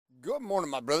Good morning,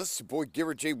 my brothers. It's your boy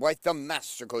Garrett J. White, the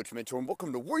Master Coach Mentor, and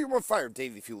welcome to Warrior on Fire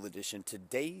Daily Fuel Edition.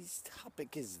 Today's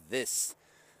topic is this: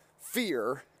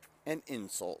 fear and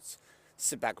insults.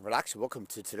 Sit back and relax. Welcome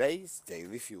to today's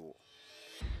Daily Fuel.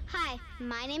 Hi,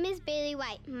 my name is Bailey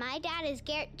White. My dad is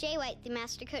Garrett J. White, the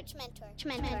Master Coach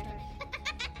Mentor.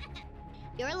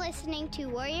 You're listening to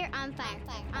Warrior on Fire.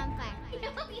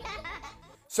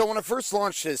 So when I first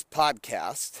launched this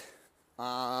podcast,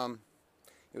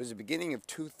 it was the beginning of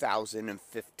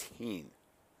 2015.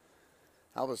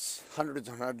 I was hundreds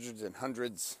and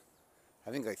hundreds,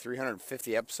 I think like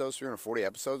 350 episodes, 340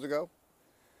 episodes ago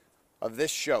of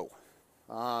this show.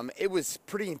 It was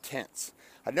pretty intense.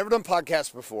 I'd never done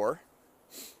podcasts before.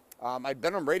 I'd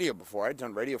been on radio before. I'd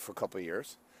done radio for a couple of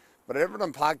years. But I'd never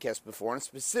done podcasts before. And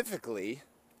specifically,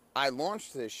 I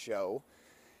launched this show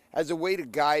as a way to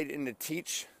guide and to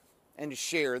teach and to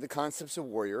share the concepts of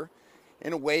Warrior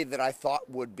in a way that I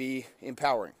thought would be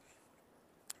empowering.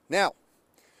 Now,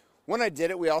 when I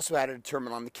did it, we also had to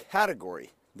determine on the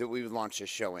category that we would launch this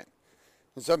show in.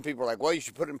 And some people were like, well, you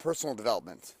should put it in personal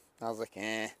development. I was like,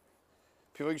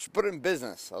 People, you should put it in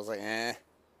business. I was like, And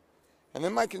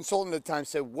then my consultant at the time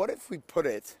said, what if we put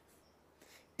it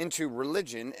into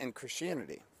religion and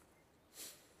Christianity?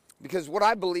 Because what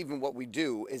I believe in what we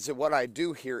do is that what I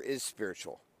do here is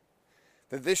spiritual.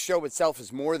 That this show itself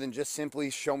is more than just simply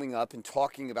showing up and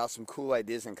talking about some cool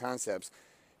ideas and concepts.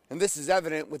 And this is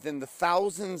evident within the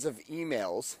thousands of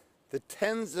emails, the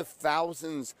tens of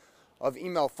thousands of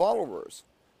email followers,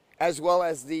 as well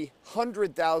as the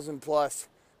 100,000 plus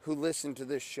who listen to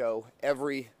this show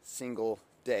every single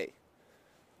day.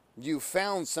 You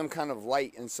found some kind of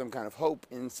light and some kind of hope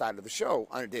inside of the show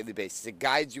on a daily basis. It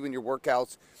guides you in your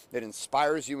workouts. It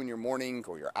inspires you in your morning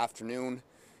or your afternoon.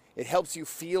 It helps you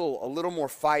feel a little more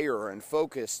fire and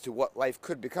focus to what life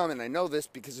could become. And I know this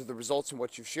because of the results and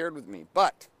what you've shared with me.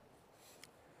 But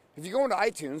if you go into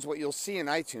iTunes, what you'll see in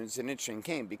iTunes is an interesting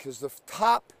game, because the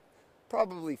top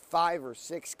probably 5 or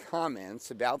 6 comments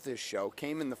about this show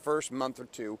came in the first month or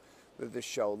two that the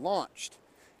show launched.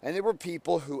 And there were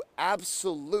people who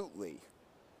absolutely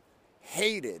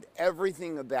hated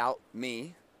everything about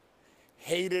me,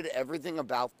 hated everything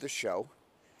about the show.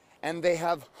 And they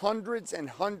have hundreds and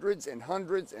hundreds and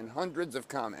hundreds and hundreds of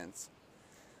comments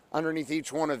underneath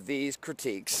each one of these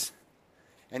critiques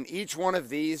and each one of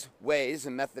these ways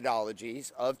and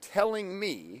methodologies of telling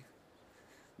me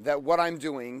that what I'm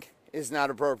doing is not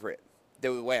appropriate.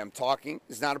 The way I'm talking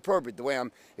is not appropriate. The way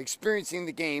I'm experiencing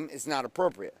the game is not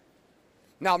appropriate.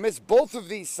 Now, amidst both of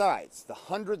these sides, the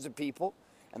hundreds of people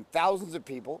and thousands of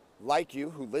people like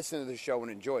you who listen to the show and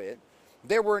enjoy it,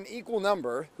 there were an equal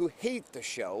number who hate the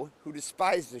show, who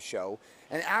despise the show,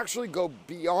 and actually go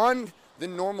beyond the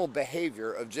normal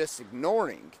behavior of just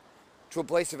ignoring to a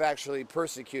place of actually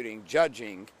persecuting,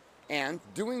 judging, and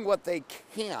doing what they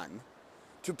can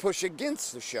to push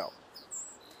against the show.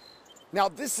 Now,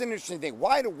 this is an interesting thing.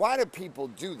 Why do people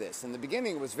do this? In the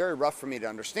beginning, it was very rough for me to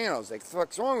understand. I was like,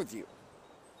 what's wrong with you?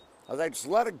 I was like, just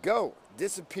let it go.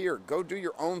 Disappear. Go do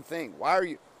your own thing. Why are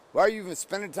you even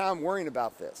spending time worrying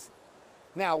about this?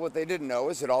 Now, what they didn't know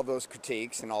is that all those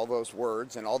critiques and all those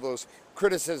words and all those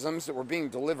criticisms that were being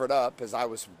delivered up as I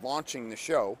was launching the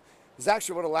show is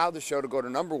actually what allowed the show to go to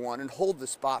number 1 and hold the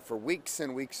spot for weeks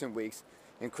and weeks and weeks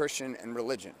in Christian and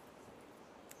religion.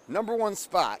 Number 1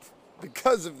 spot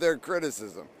because of their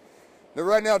criticism. Now,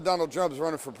 right now, Donald Trump is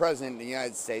running for president in the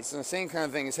United States, and the same kind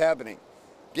of thing is happening.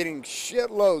 Getting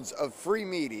shitloads of free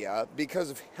media because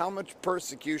of how much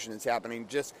persecution is happening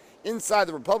just inside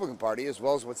the Republican Party, as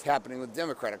well as what's happening with the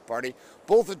Democratic Party,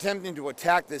 both attempting to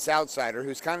attack this outsider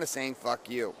who's kind of saying, fuck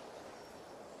you.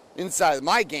 Inside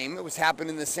my game, it was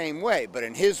happening the same way, but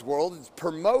in his world, it's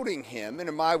promoting him, and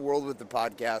in my world with the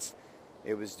podcast,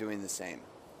 it was doing the same.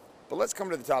 But let's come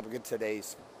to the topic of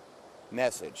today's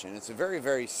message, and it's a very,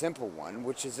 very simple one,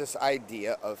 which is this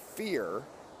idea of fear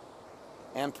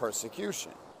and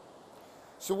persecution.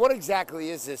 So what exactly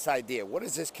is this idea? What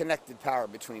is this connected power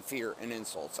between fear and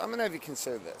insults? I'm going to have you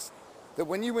consider this. That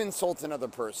when you insult another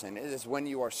person, it is when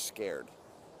you are scared.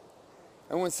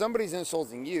 And when somebody's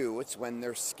insulting you, it's when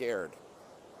they're scared.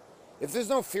 If there's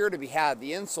no fear to be had,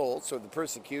 the insults or the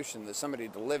persecution that somebody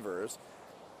delivers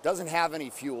doesn't have any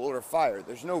fuel or fire.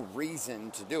 There's no reason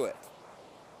to do it.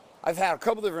 I've had a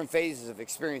couple different phases of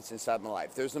experience inside my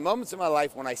life. There's the moments in my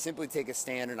life when I simply take a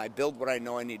stand and I build what I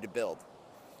know I need to build.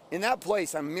 In that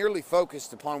place, I'm merely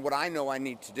focused upon what I know I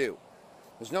need to do.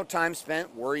 There's no time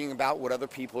spent worrying about what other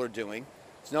people are doing.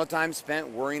 There's no time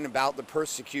spent worrying about the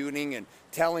persecuting and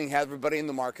telling everybody in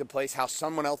the marketplace how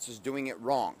someone else is doing it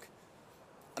wrong.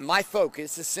 My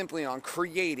focus is simply on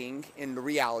creating in the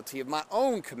reality of my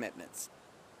own commitments.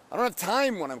 I don't have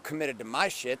time when I'm committed to my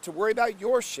shit to worry about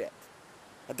your shit.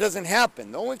 That doesn't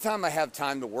happen. The only time I have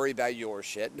time to worry about your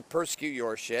shit, and to persecute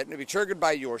your shit, and to be triggered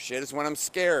by your shit is when I'm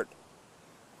scared.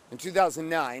 In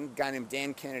 2009, a guy named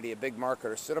Dan Kennedy, a big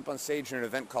marketer, stood up on stage at an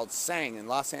event called Sang in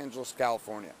Los Angeles,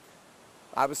 California.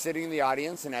 I was sitting in the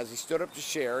audience, and as he stood up to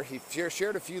share, he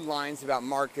shared a few lines about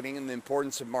marketing and the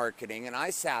importance of marketing, and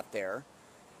I sat there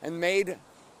and made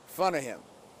fun of him.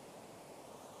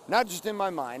 Not just in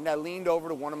my mind. I leaned over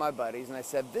to one of my buddies and I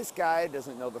said, this guy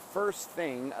doesn't know the first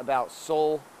thing about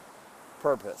soul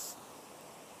purpose.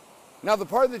 Now, the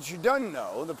part that you don't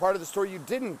know, the part of the story you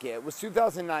didn't get, was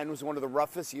 2009 was one of the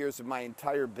roughest years of my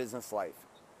entire business life.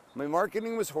 My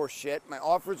marketing was horseshit. My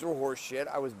offers were horseshit.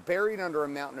 I was buried under a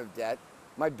mountain of debt.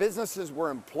 My businesses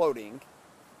were imploding.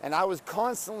 And I was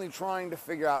constantly trying to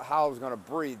figure out how I was going to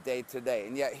breathe day to day.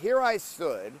 And yet here I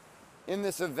stood in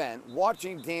this event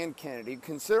watching Dan Kennedy,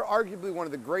 considered arguably one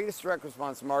of the greatest direct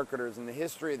response marketers in the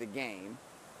history of the game,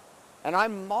 and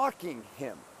I'm mocking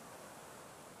him.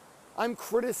 I'm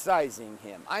criticizing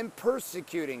him. I'm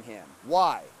persecuting him.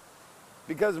 Why?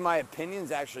 Because my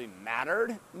opinions actually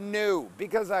mattered? No,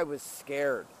 because I was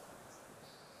scared.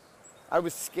 I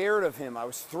was scared of him. I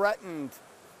was threatened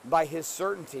by his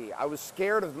certainty. I was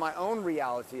scared of my own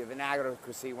reality of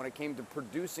inadequacy when it came to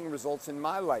producing results in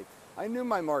my life. I knew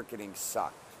my marketing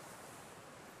sucked.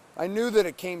 I knew that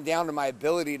it came down to my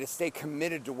ability to stay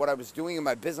committed to what I was doing in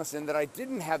my business and that I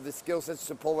didn't have the skill sets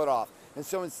to pull it off. And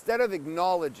so instead of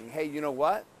acknowledging, hey, you know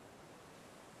what?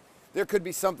 There could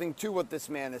be something to what this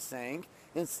man is saying.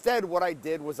 Instead, what I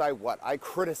did was I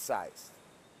criticized.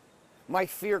 My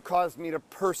fear caused me to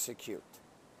persecute.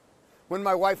 When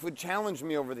my wife would challenge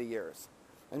me over the years,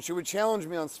 and she would challenge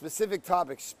me on specific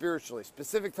topics spiritually,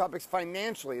 specific topics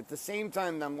financially. At the same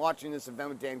time that I'm watching this event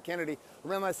with Dan Kennedy,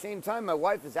 around that same time, my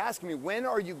wife is asking me, when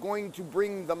are you going to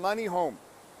bring the money home?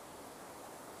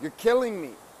 You're killing me.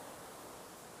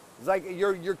 It's like,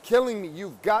 you're killing me.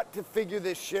 You've got to figure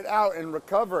this shit out and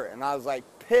recover. And I was like,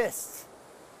 pissed.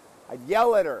 I'd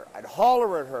yell at her. I'd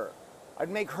holler at her. I'd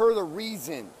make her the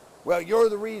reason. Well, you're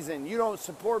the reason. You don't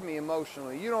support me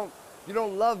emotionally. You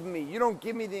don't love me. You don't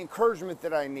give me the encouragement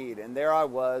that I need. And there I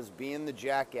was, being the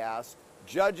jackass,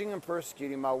 judging and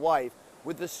persecuting my wife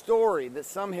with the story that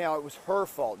somehow it was her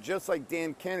fault, just like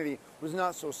Dan Kennedy was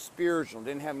not so spiritual,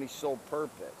 didn't have any soul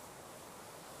purpose.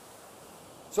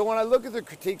 So when I look at the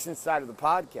critiques inside of the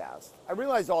podcast, I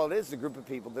realize all it is a group of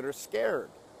people that are scared.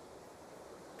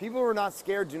 People who are not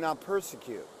scared do not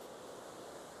persecute.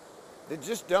 They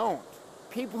just don't.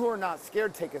 People who are not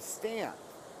scared take a stand.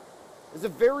 It's a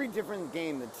very different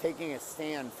game than taking a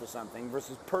stand for something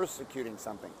versus persecuting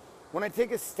something. When I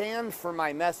take a stand for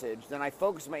my message, then I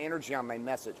focus my energy on my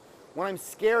message. When I'm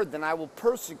scared, then I will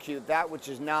persecute that which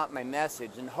is not my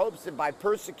message in hopes that by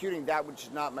persecuting that which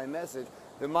is not my message,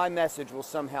 that my message will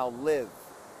somehow live.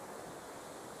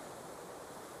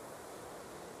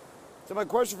 So my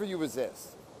question for you is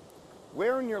this.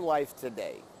 Where in your life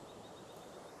today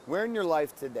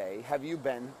have you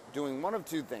been doing one of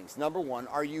two things? Number one,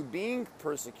 are you being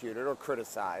persecuted or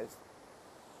criticized?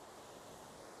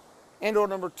 And or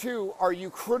number two, are you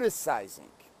criticizing?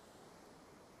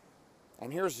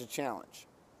 And here's the challenge.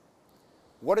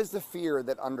 What is the fear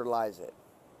that underlies it?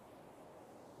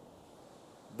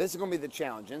 This is going to be the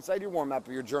challenge. Inside your warm-up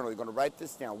or your journal, you're going to write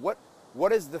this down.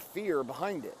 What is the fear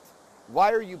behind it?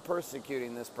 Why are you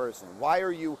persecuting this person? Why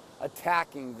are you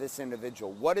attacking this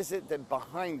individual? What is it that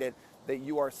behind it that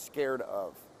you are scared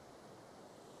of?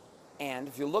 And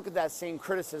if you look at that same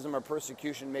criticism or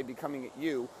persecution maybe coming at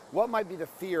you, what might be the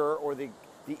fear or the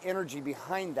energy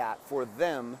behind that for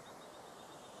them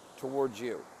towards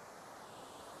you?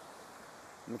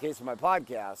 In the case of my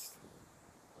podcast,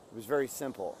 it was very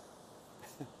simple.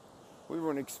 We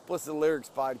were an explicit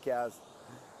lyrics podcast.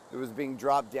 It was being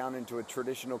dropped down into a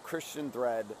traditional Christian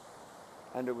thread,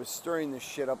 and it was stirring this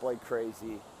shit up like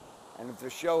crazy. And if the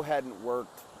show hadn't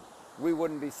worked, we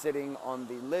wouldn't be sitting on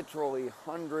the literally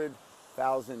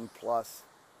 100,000 plus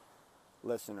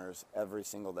listeners every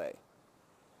single day.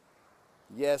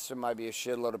 Yes, there might be a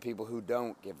shitload of people who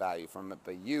don't get value from it,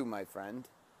 but you, my friend,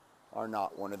 are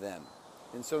not one of them.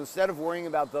 And so instead of worrying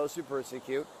about those who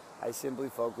persecute, I simply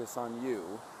focus on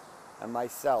you and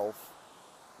myself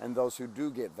and those who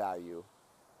do get value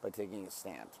by taking a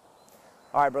stand.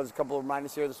 All right, brothers, a couple of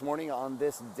reminders here this morning on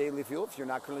this Daily Fuel. If you're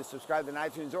not currently subscribed in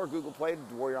iTunes or Google Play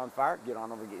to Warrior on Fire, get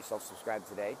on over and get yourself subscribed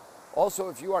today. Also,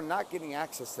 if you are not getting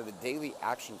access to the daily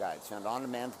action guides found on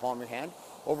demand at the palm of your hand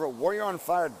over at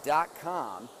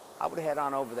warrioronfire.com, I would head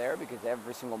on over there because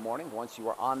every single morning, once you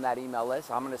are on that email list,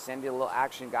 I'm going to send you a little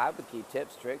action guide with key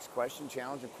tips, tricks, question,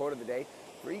 challenge, and quote of the day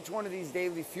for each one of these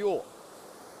Daily Fuel.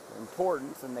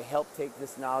 important, and they help take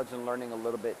this knowledge and learning a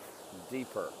little bit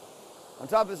deeper. On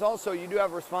top of this also, you do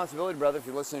have a responsibility, brother, if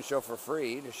you're listening to the show for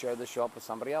free, to share this show up with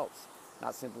somebody else.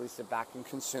 Not simply sit back and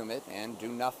consume it and do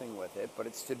nothing with it, but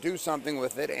it's to do something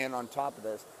with it, and on top of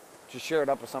this, to share it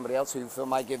up with somebody else who you feel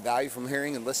might get value from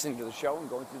hearing and listening to the show and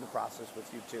going through the process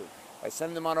with you too. By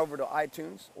sending them on over to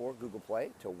iTunes or Google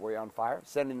Play to Warrior on Fire,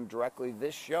 sending them directly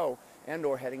this show, and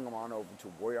or heading them on over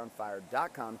to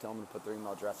warrioronfire.com, tell them to put their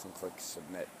email address and click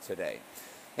submit today.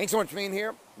 Thanks so much for being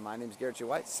here. My name is Garrett J.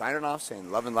 White, signing off,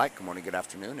 saying love and light, good morning, good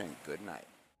afternoon, and good night.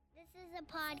 This is a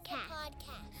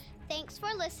podcast. Thanks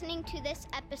for listening to this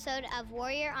episode of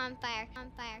Warrior on Fire.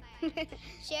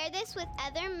 Share this with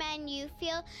other men you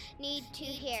feel need to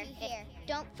hear.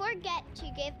 Don't forget to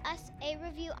give us a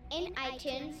review in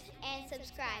iTunes and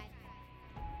subscribe.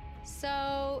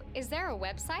 So, is there a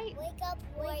website? Wake up,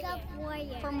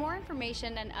 warrior. For more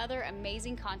information and other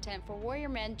amazing content for warrior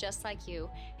men just like you,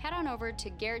 head on over to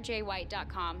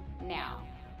GarrettJWhite.com now.